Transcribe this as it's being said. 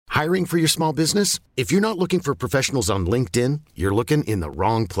Hiring for your small business? If you're not looking for professionals on LinkedIn, you're looking in the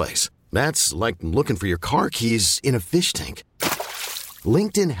wrong place. That's like looking for your car keys in a fish tank.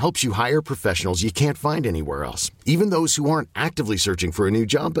 LinkedIn helps you hire professionals you can't find anywhere else, even those who aren't actively searching for a new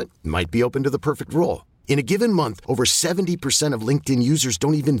job but might be open to the perfect role. In a given month, over 70% of LinkedIn users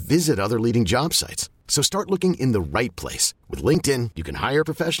don't even visit other leading job sites. So start looking in the right place. With LinkedIn, you can hire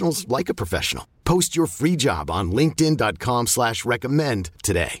professionals like a professional. Post your free job on linkedin.com/recommend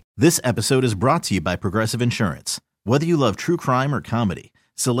today. This episode is brought to you by Progressive Insurance. Whether you love true crime or comedy,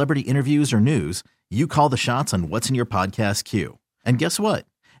 celebrity interviews or news, you call the shots on what's in your podcast queue. And guess what?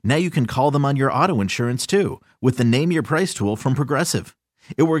 Now you can call them on your auto insurance too with the Name Your Price tool from Progressive.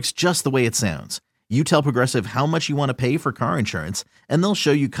 It works just the way it sounds. You tell Progressive how much you want to pay for car insurance, and they'll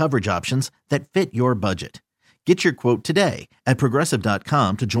show you coverage options that fit your budget. Get your quote today at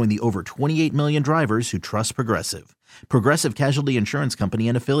Progressive.com to join the over 28 million drivers who trust Progressive. Progressive Casualty Insurance Company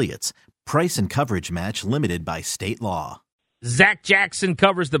and Affiliates. Price and coverage match limited by state law. Zach Jackson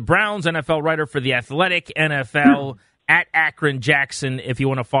covers the Browns, NFL writer for The Athletic, NFL at Akron Jackson, if you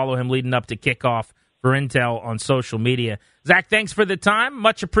want to follow him leading up to kickoff for Intel on social media. Zach, thanks for the time.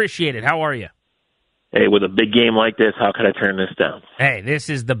 Much appreciated. How are you? Hey, with a big game like this, how could I turn this down? Hey, this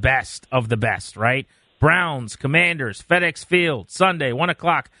is the best of the best, right? Browns, Commanders, FedEx Field, Sunday, 1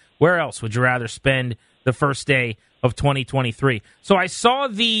 o'clock. Where else would you rather spend the first day of 2023? So I saw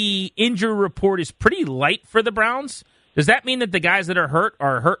the injury report is pretty light for the Browns. Does that mean that the guys that are hurt,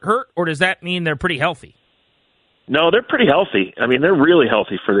 or does that mean they're pretty healthy? No, they're pretty healthy. I mean, they're really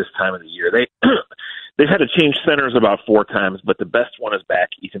healthy for this time of the year. They've had to change centers about 4 times, but the best one is back,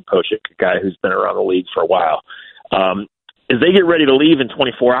 Ethan Pocic, a guy who's been around the league for a while. As they get ready to leave in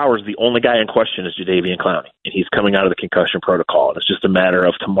 24 hours, the only guy in question is Jadeveon Clowney, and he's coming out of the concussion protocol. And it's just a matter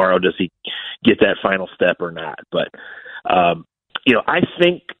of tomorrow, does he get that final step or not? But, I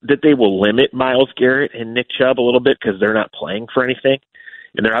think that they will limit Myles Garrett and Nick Chubb a little bit because they're not playing for anything.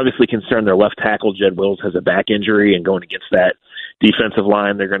 And they're obviously concerned their left tackle, Jed Wills, has a back injury, and going against that defensive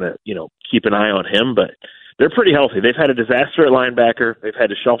line, they're going to, keep an eye on him. But they're pretty healthy. They've had a disaster at linebacker. They've had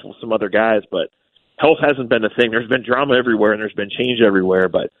to shuffle some other guys, but health hasn't been a thing. There's been drama everywhere, and there's been change everywhere.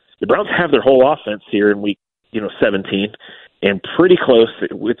 But the Browns have their whole offense here in week 17, and pretty close,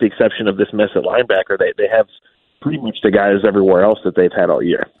 with the exception of this mess at linebacker. They have pretty much the guys everywhere else that they've had all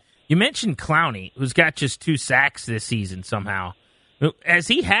year. You mentioned Clowney, who's got just 2 sacks this season somehow. Has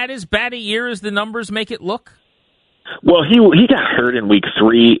he had as bad a year as the numbers make it look? Well, he got hurt in week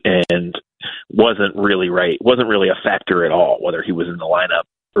 3 and wasn't really a factor at all, whether he was in the lineup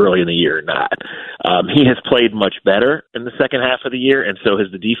early in the year or not. He has played much better in the second half of the year, and so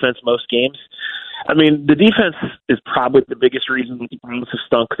has the defense most games. I mean, the defense is probably the biggest reason the Browns have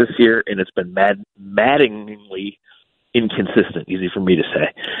stunk this year, and it's been maddeningly inconsistent, easy for me to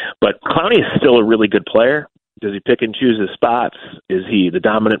say. But Clowney is still a really good player. Does he pick and choose his spots? Is he the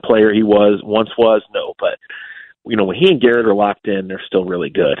dominant player he once was? No, but when he and Garrett are locked in, they're still really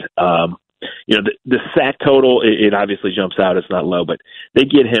good. The sack total, it obviously jumps out. It's not low, but they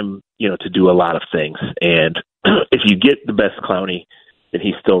get him, to do a lot of things. And if you get the best Clowney, then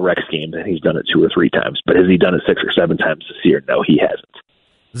he still wrecks games, and he's done it 2 or 3 times. But has he done it 6 or 7 times this year? No, he hasn't.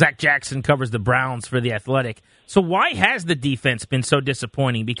 Zach Jackson covers the Browns for The Athletic. So why has the defense been so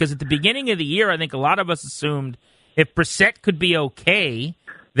disappointing? Because at the beginning of the year, I think a lot of us assumed if Brissett could be okay,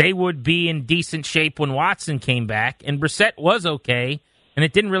 they would be in decent shape when Watson came back. And Brissett was okay, and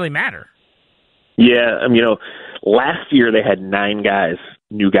it didn't really matter. Yeah, last year they had 9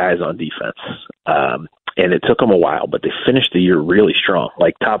 new guys on defense. And it took them a while, but they finished the year really strong,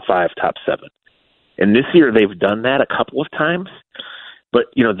 like top 5, top 7. And this year they've done that a couple of times. But,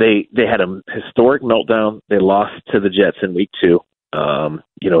 they had a historic meltdown. They lost to the Jets in week 2,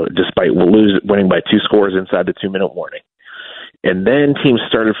 despite winning by 2 scores inside the 2-minute warning. And then teams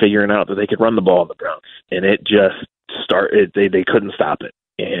started figuring out that they could run the ball on the Browns. And it just started. They couldn't stop it.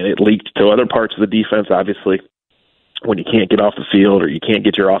 And it leaked to other parts of the defense, obviously, when you can't get off the field or you can't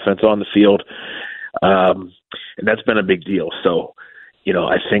get your offense on the field. And that's been a big deal. So,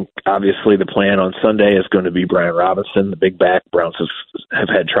 I think obviously the plan on Sunday is going to be Brian Robinson, the big back. Browns have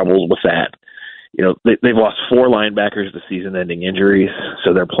had trouble with that. They've lost 4 linebackers to season-ending injuries,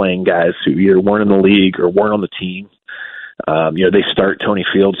 so they're playing guys who either weren't in the league or weren't on the team. They start Tony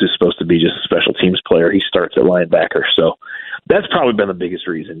Fields, who's supposed to be just a special teams player. He starts at linebacker, so that's probably been the biggest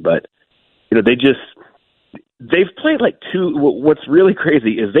reason. But they've played like 2. What's really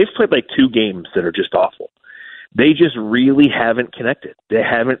crazy is they've played like 2 games that are just awful. They just really haven't connected. They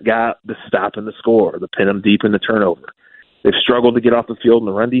haven't got the stop in the score, the pin them deep in the turnover. They've struggled to get off the field in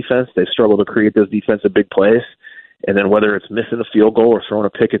the run defense. They've struggled to create those defensive big plays. And then whether it's missing a field goal or throwing a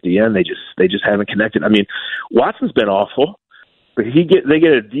pick at the end, they just haven't connected. I mean, Watson's been awful, but they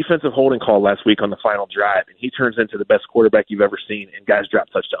get a defensive holding call last week on the final drive, and he turns into the best quarterback you've ever seen, and guys drop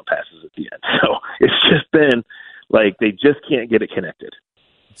touchdown passes at the end. So it's just been like they just can't get it connected.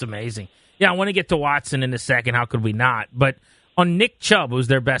 It's amazing. Yeah, I want to get to Watson in a second. How could we not? But on Nick Chubb, who's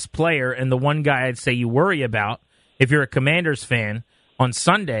their best player, and the one guy I'd say you worry about if you're a Commanders fan on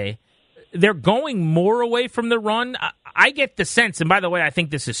Sunday, they're going more away from the run. I get the sense, and by the way, I think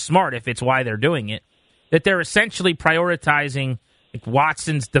this is smart if it's why they're doing it, that they're essentially prioritizing like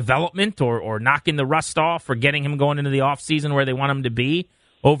Watson's development or knocking the rust off or getting him going into the offseason where they want him to be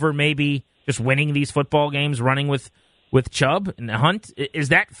over maybe just winning these football games running with Chubb and Hunt. Is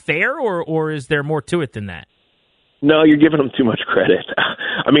that fair, or is there more to it than that? No, you're giving them too much credit.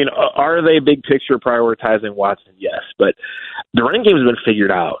 I mean, are they big picture prioritizing Watson? Yes, but the running game has been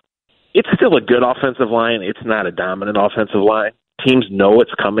figured out. It's still a good offensive line. It's not a dominant offensive line. Teams know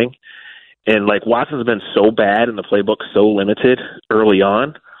it's coming. And, like, Watson's been so bad and the playbook so limited early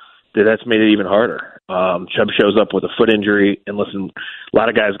on that's made it even harder. Chubb shows up with a foot injury, and listen, a lot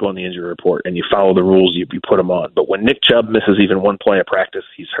of guys go on the injury report, and you follow the rules, you put them on. But when Nick Chubb misses even one play of practice,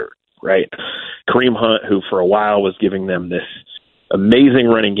 he's hurt, right? Kareem Hunt, who for a while was giving them this amazing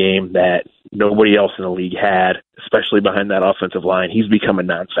running game that nobody else in the league had, especially behind that offensive line, he's become a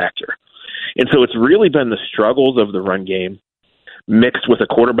non-factor. And so it's really been the struggles of the run game mixed with a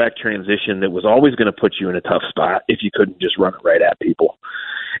quarterback transition that was always going to put you in a tough spot if you couldn't just run it right at people.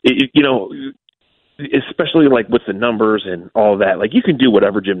 Especially like with the numbers and all that, like you can do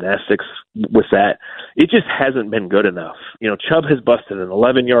whatever gymnastics with that. It just hasn't been good enough. Chubb has busted an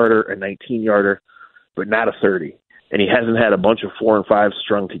 11-yarder, a 19-yarder, but not a 30. And he hasn't had a bunch of 4 and 5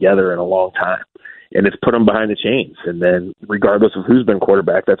 strung together in a long time. And it's put him behind the chains. And then regardless of who's been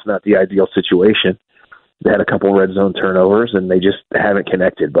quarterback, that's not the ideal situation. They had a couple red zone turnovers, and they just haven't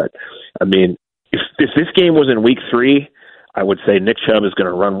connected. But, I mean, if this game was in week 3, I would say Nick Chubb is going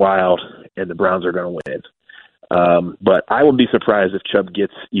to run wild, and the Browns are going to win. But I would be surprised if Chubb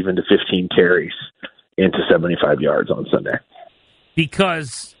gets even to 15 carries into 75 yards on Sunday.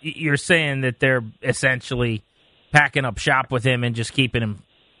 Because you're saying that they're essentially packing up shop with him and just keeping him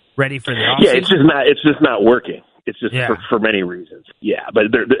ready for the offseason? Yeah, it's just not working. It's just for many reasons. Yeah, but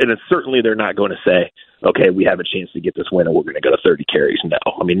certainly they're not going to say, okay, we have a chance to get this win and we're going to go to 30 carries. No.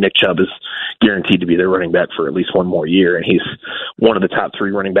 I mean, Nick Chubb is guaranteed to be their running back for at least one more year, and he's one of the top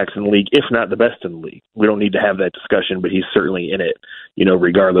 3 running backs in the league, if not the best in the league. We don't need to have that discussion, but he's certainly in it,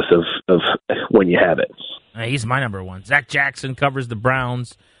 regardless of when you have it. He's my number one. Zach Jackson covers the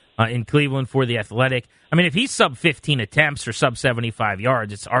Browns in Cleveland for The Athletic. I mean, if he's sub 15 attempts or sub 75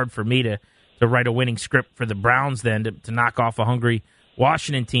 yards, it's hard for me to write a winning script for the Browns then to knock off a hungry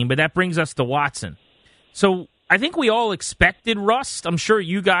Washington team. But that brings us to Watson. So I think we all expected rust. I'm sure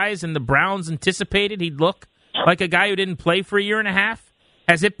you guys and the Browns anticipated he'd look like a guy who didn't play for a year and a half.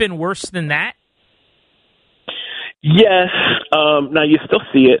 Has it been worse than that? Yes. Now, you still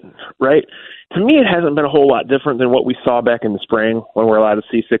see it, right? To me, it hasn't been a whole lot different than what we saw back in the spring when we're allowed to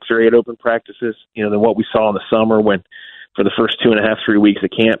see 6 or 8 open practices, than what we saw in the summer when for the first 2.5, 3 weeks of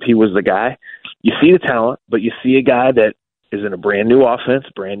camp, he was the guy. You see the talent, but you see a guy that is in a brand new offense,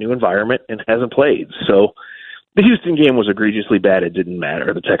 brand new environment, and hasn't played. So the Houston game was egregiously bad. It didn't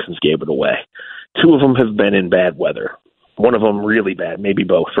matter. The Texans gave it away. 2 of them have been in bad weather. One of them really bad, maybe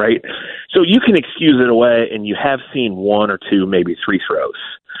both, right? So you can excuse it away, and you have seen 1 or 2, maybe 3 throws.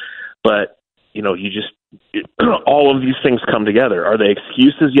 But, all of these things come together. Are they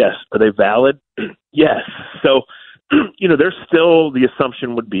excuses? Yes. Are they valid? Yes. So, there's still the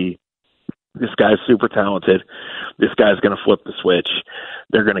assumption would be this guy's super talented. This guy's going to flip the switch.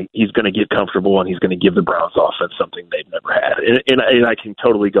 He's going to get comfortable, and he's going to give the Browns offense something they've never had. And I can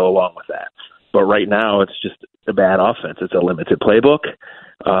totally go along with that. But right now, it's just a bad offense. It's a limited playbook.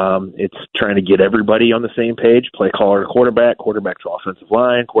 It's trying to get everybody on the same page, play caller to quarterback to offensive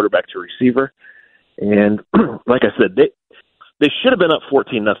line, quarterback to receiver. And like I said, they should have been up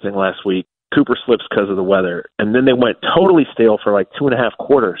 14-0 last week. Cooper slips because of the weather. And then they went totally stale for like 2.5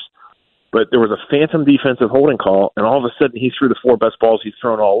 quarters. But there was a phantom defensive holding call, and all of a sudden he threw the 4 best balls he's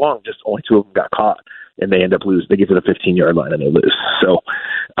thrown all along. Just only 2 of them got caught, and they end up losing. They get to the 15-yard line, and they lose. So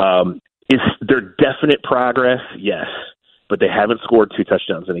is there definite progress? Yes. But they haven't scored 2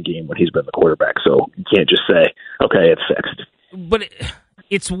 touchdowns in a game when he's been the quarterback. So you can't just say, okay, it's fixed. But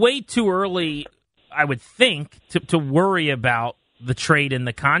it's way too early, I would think, to worry about the trade in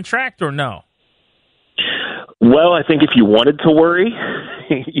the contract, or no? Well, I think if you wanted to worry,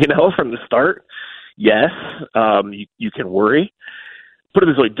 from the start, yes, you can worry. put it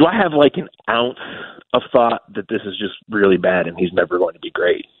this way, do I have like an ounce of thought that this is just really bad and he's never going to be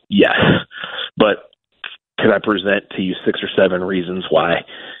great? Yes. But could I present to you 6 or 7 reasons why,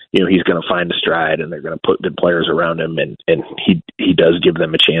 he's going to find a stride and they're going to put good players around him and he does give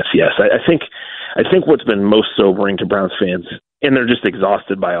them a chance? Yes. I think what's been most sobering to Browns fans, and they're just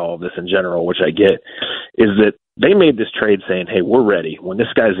exhausted by all of this in general, which I get, is that they made this trade saying, hey, we're ready. When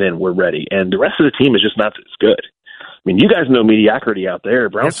this guy's in, we're ready. And the rest of the team is just not as good. I mean, you guys know mediocrity out there.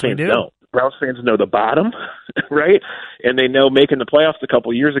 Browns fans don't. Browns fans know the bottom, right? And they know making the playoffs a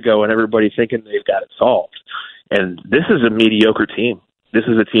couple years ago and everybody thinking they've got it solved. And this is a mediocre team. This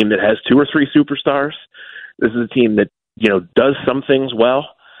is a team that has 2 or 3 superstars. This is a team that, does some things well,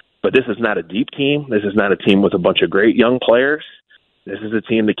 but this is not a deep team. This is not a team with a bunch of great young players. This is a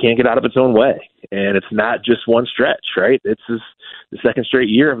team that can't get out of its own way. And it's not just one stretch, right? It's the second straight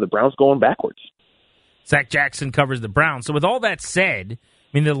year of the Browns going backwards. Zach Jackson covers the Browns. So with all that said,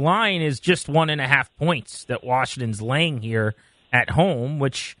 I mean, the line is just 1.5 points that Washington's laying here at home,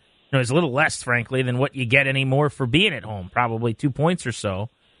 which is a little less, frankly, than what you get anymore for being at home, probably 2 points or so.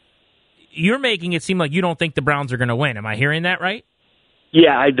 You're making it seem like you don't think the Browns are going to win. Am I hearing that right?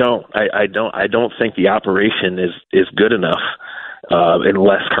 Yeah, I don't. I don't think the operation is good enough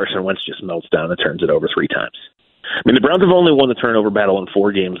unless Carson Wentz just melts down and turns it over 3 times. I mean, the Browns have only won the turnover battle in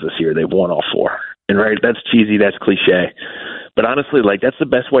 4 games this year. They've won all 4. And, right, that's cheesy, that's cliche. But honestly, that's the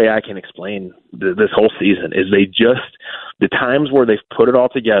best way I can explain this whole season is the times where they've put it all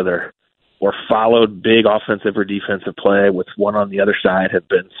together or followed big offensive or defensive play with one on the other side have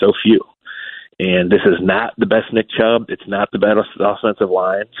been so few. And this is not the best Nick Chubb. It's not the best offensive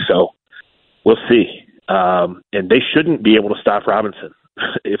line. So we'll see. And they shouldn't be able to stop Robinson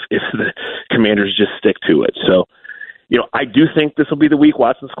if the Commanders just stick to it. So, I do think this will be the week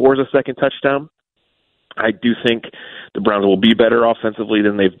Watson scores a second touchdown. I do think the Browns will be better offensively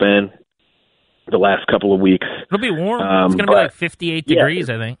than they've been the last couple of weeks. It'll be warm. It's going to be like 58 degrees,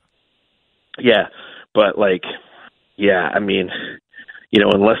 I think. Yeah, but I mean,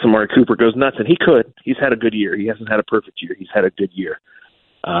 unless Amari Cooper goes nuts, and he could. He's had a good year. He hasn't had a perfect year. He's had a good year.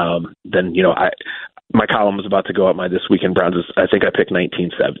 Then, my column is about to go up. My This Week in Browns I think I picked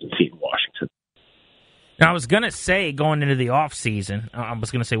 19-17 Washington. Now, I was going to say, going into the offseason, I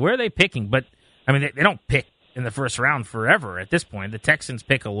was going to say, where are they picking? But, I mean, they don't pick in the first round forever at this point. The Texans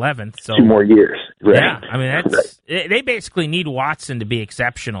pick 11th. So 2 more years. Right. Yeah, I mean, they basically need Watson to be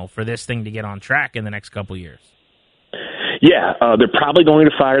exceptional for this thing to get on track in the next couple years. Yeah, they're probably going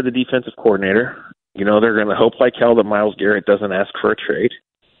to fire the defensive coordinator. They're going to hope like hell that Myles Garrett doesn't ask for a trade.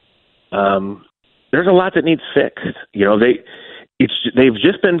 There's a lot that needs fixed. They've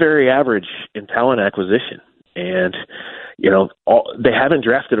just been very average in talent acquisition, and they haven't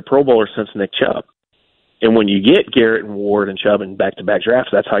drafted a Pro Bowler since Nick Chubb. And when you get Garrett and Ward and Chubb in back-to-back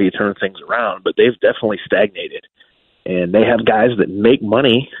drafts, that's how you turn things around. But they've definitely stagnated, and they have guys that make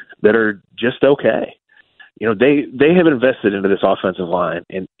money that are just okay. They have invested into this offensive line,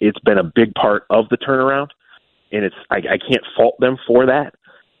 and it's been a big part of the turnaround. And I can't fault them for that,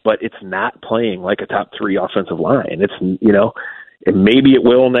 but it's not playing like a top 3 offensive line. It's and maybe it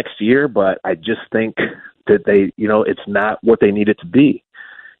will next year, but I just think that it's not what they need it to be.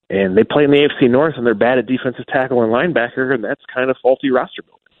 And they play in the AFC North, and they're bad at defensive tackle and linebacker, and that's kind of faulty roster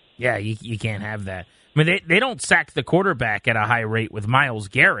building. Yeah, you can't have that. I mean, they don't sack the quarterback at a high rate with Myles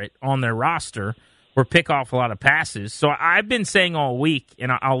Garrett on their roster or pick off a lot of passes. So I've been saying all week,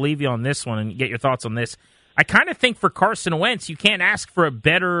 and I'll leave you on this one and get your thoughts on this. I kind of think for Carson Wentz, you can't ask for a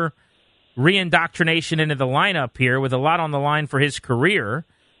better reindoctrination into the lineup here with a lot on the line for his career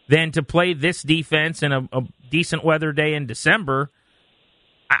than to play this defense in a decent weather day in December.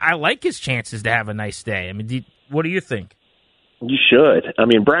 I like his chances to have a nice day. I mean, what do you think? You should. I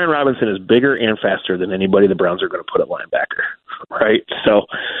mean, Brian Robinson is bigger and faster than anybody the Browns are going to put at linebacker, right? So,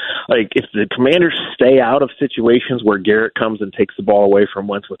 if the Commanders stay out of situations where Garrett comes and takes the ball away from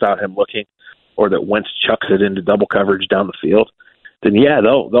Wentz without him looking, or that Wentz chucks it into double coverage down the field, then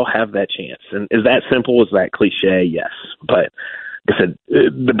they'll have that chance. And is that simple? Is that cliche? Yes. But like I said,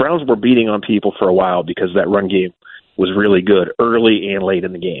 the Browns were beating on people for a while because that run game was really good early and late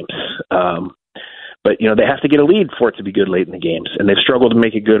in the games. But, they have to get a lead for it to be good late in the games, and they've struggled to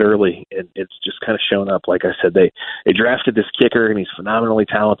make it good early, and it's just kind of shown up. Like I said, they drafted this kicker, and he's phenomenally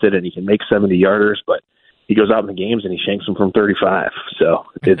talented, and he can make 70-yarders, but he goes out in the games, and he shanks them from 35. So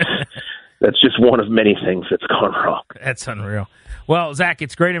that's just one of many things that's gone wrong. That's unreal. Well, Zach,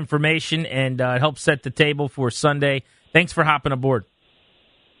 it's great information, and it helps set the table for Sunday. Thanks for hopping aboard.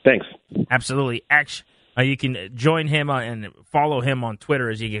 Thanks. Absolutely. You can join him and follow him on Twitter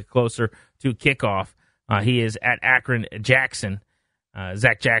as you get closer to kickoff. He is at Akron Jackson.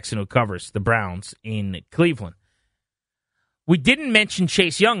 Zach Jackson, who covers the Browns in Cleveland. We didn't mention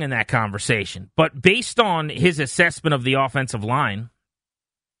Chase Young in that conversation, but based on his assessment of the offensive line,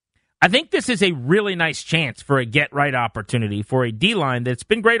 I think this is a really nice chance for a get-right opportunity for a D-line that's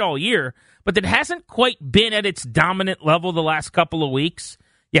been great all year, but that hasn't quite been at its dominant level the last couple of weeks.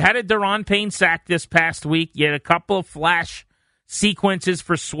 You had a Daron Payne sack this past week. You had a couple of flash sequences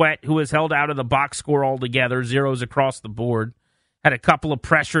for Sweat, who was held out of the box score altogether, zeros across the board. Had a couple of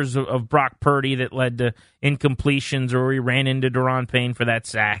pressures of Brock Purdy that led to incompletions, or he ran into Daron Payne for that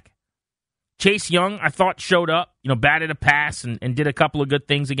sack. Chase Young, I thought, showed up, batted a pass and did a couple of good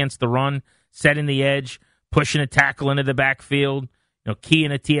things against the run, setting the edge, pushing a tackle into the backfield,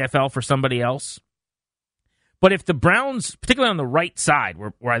 keying a TFL for somebody else. But if the Browns, particularly on the right side,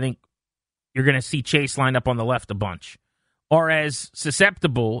 where I think you're going to see Chase lined up on the left a bunch, are as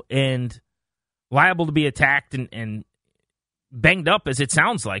susceptible and liable to be attacked and banged up as it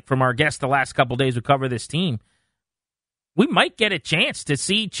sounds like from our guests the last couple days who cover this team, we might get a chance to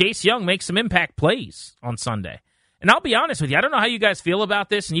see Chase Young make some impact plays on Sunday. And I'll be honest with you, I don't know how you guys feel about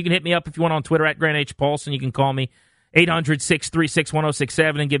this, and you can hit me up if you want on Twitter at Grant H. Pulse, and you can call me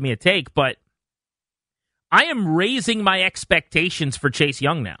 800-636-1067 and give me a take, but I am raising my expectations for Chase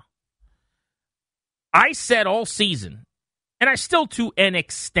Young now. I said all season, and I still to an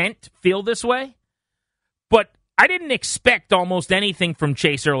extent feel this way, but I didn't expect almost anything from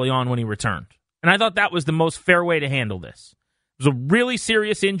Chase early on when he returned. And I thought that was the most fair way to handle this. It was a really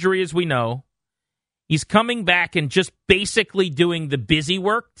serious injury, as we know. He's coming back and just basically doing the busy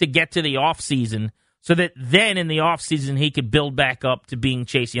work to get to the offseason so that then in the offseason he could build back up to being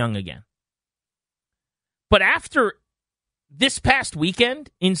Chase Young again. But after this past weekend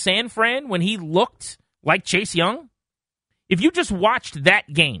in San Fran, when he looked like Chase Young, if you just watched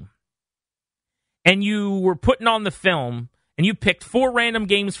that game and you were putting on the film and you picked 4 random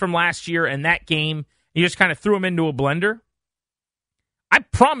games from last year and that game, and you just kind of threw them into a blender, I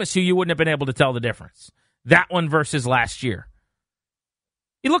promise you wouldn't have been able to tell the difference. That one versus last year.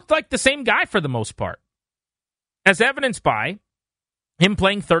 He looked like the same guy for the most part, as evidenced by him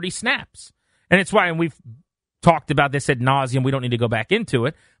playing 30 snaps. And it's why, and we've talked about this ad nauseum, we don't need to go back into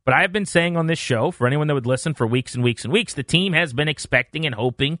it, but I have been saying on this show, for anyone that would listen for weeks and weeks and weeks, the team has been expecting and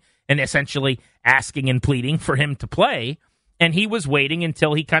hoping and essentially asking and pleading for him to play, and he was waiting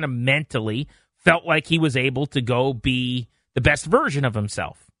until he kind of mentally felt like he was able to go be the best version of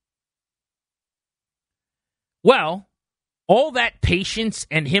himself. Well, all that patience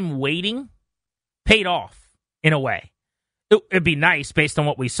and him waiting paid off in a way. It'd be nice, based on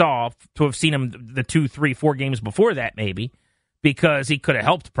what we saw, to have seen him the 2, 3, 4 games before that, maybe, because he could have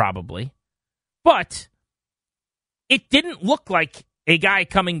helped probably. But it didn't look like a guy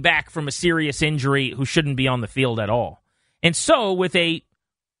coming back from a serious injury who shouldn't be on the field at all. And so, with a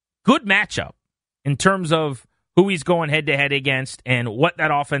good matchup in terms of who he's going head-to-head against and what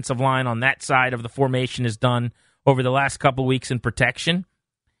that offensive line on that side of the formation has done over the last couple weeks in protection,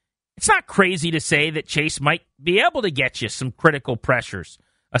 it's not crazy to say that Chase might be able to get you some critical pressures,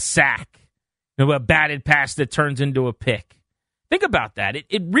 a sack, a batted pass that turns into a pick. Think about that.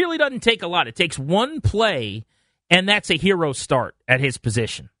 It really doesn't take a lot. It takes one play, and that's a hero start at his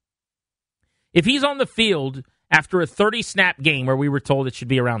position. If he's on the field after a 30-snap game where we were told it should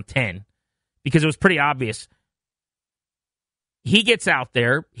be around 10, because it was pretty obvious, he gets out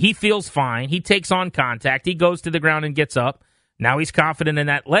there, he feels fine, he takes on contact, he goes to the ground and gets up. Now he's confident in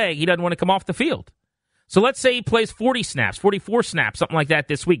that leg. He doesn't want to come off the field. So let's say he plays 40 snaps, 44 snaps, something like that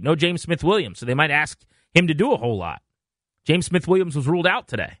this week. No James Smith-Williams, so they might ask him to do a whole lot. James Smith-Williams was ruled out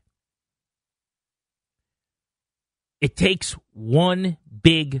today. It takes one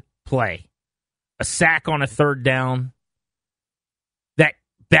big play. A sack on a third down. That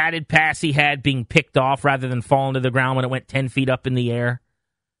batted pass he had being picked off rather than falling to the ground when it went 10 feet up in the air.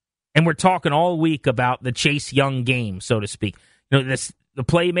 And we're talking all week about the Chase Young game, so to speak. The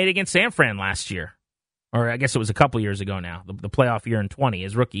play he made against San Fran last year. Or I guess it was a couple years ago now. The playoff year in 20,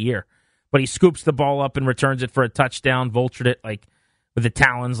 his rookie year. But he scoops the ball up and returns it for a touchdown, vultured it like with the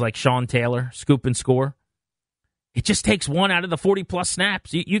talons like Sean Taylor, scoop and score. It just takes one out of the 40-plus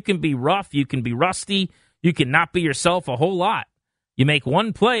snaps. You can be rough, you can be rusty, you can not be yourself a whole lot. You make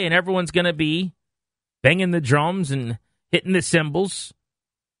one play and everyone's going to be banging the drums and hitting the cymbals,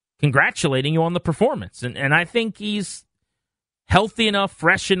 congratulating you on the performance. And I think he's healthy enough,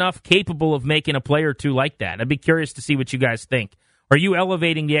 fresh enough, capable of making a play or two like that. I'd be curious to see what you guys think. Are you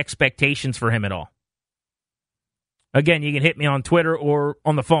elevating the expectations for him at all? Again, you can hit me on Twitter or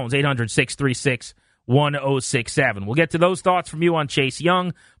on the phones, 800-636-1067. We'll get to those thoughts from you on Chase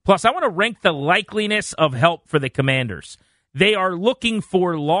Young. Plus, I want to rank the likeliness of help for the Commanders. They are looking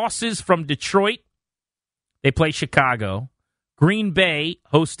for losses from Detroit. They play Chicago. Green Bay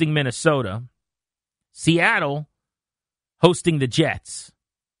hosting Minnesota. Seattle hosting the Jets.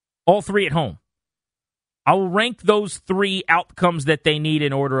 All three at home. I will rank those three outcomes that they need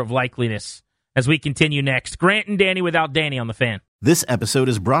in order of likeliness as we continue next. Grant and Danny without Danny on the Fan. This episode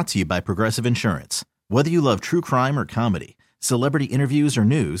is brought to you by Progressive Insurance. Whether you love true crime or comedy, celebrity interviews or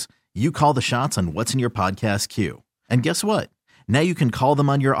news, you call the shots on what's in your podcast queue. And guess what? Now you can call them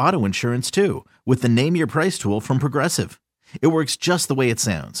on your auto insurance too with the Name Your Price tool from Progressive. It works just the way it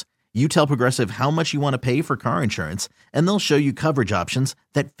sounds. You tell Progressive how much you want to pay for car insurance, and they'll show you coverage options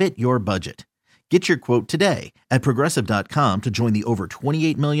that fit your budget. Get your quote today at Progressive.com to join the over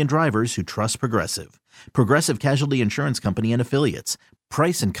 28 million drivers who trust Progressive. Progressive Casualty Insurance Company and Affiliates.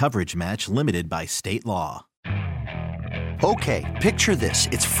 Price and coverage match limited by state law. Okay, picture this.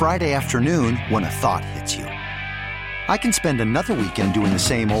 It's Friday afternoon when a thought hits you. I can spend another weekend doing the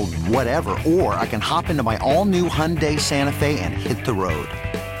same old whatever, or I can hop into my all-new Hyundai Santa Fe and hit the road.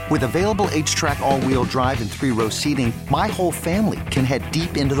 With available H-Track all-wheel drive and 3-row seating, my whole family can head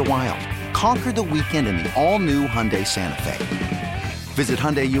deep into the wild. Conquer the weekend in the all-new Hyundai Santa Fe. Visit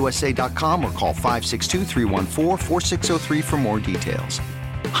HyundaiUSA.com or call 562-314-4603 for more details.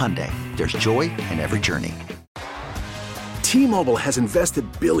 Hyundai, there's joy in every journey. T-Mobile has invested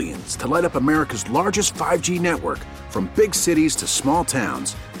billions to light up America's largest 5G network, from big cities to small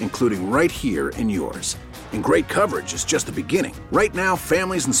towns, including right here in yours. And great coverage is just the beginning. Right now,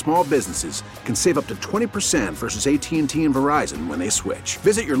 families and small businesses can save up to 20% versus AT&T and Verizon when they switch.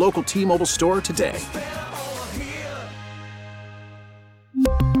 Visit your local T-Mobile store today.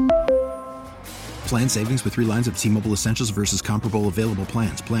 Plan savings with 3 lines of T-Mobile Essentials versus comparable available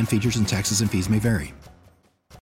plans. Plan features and taxes and fees may vary.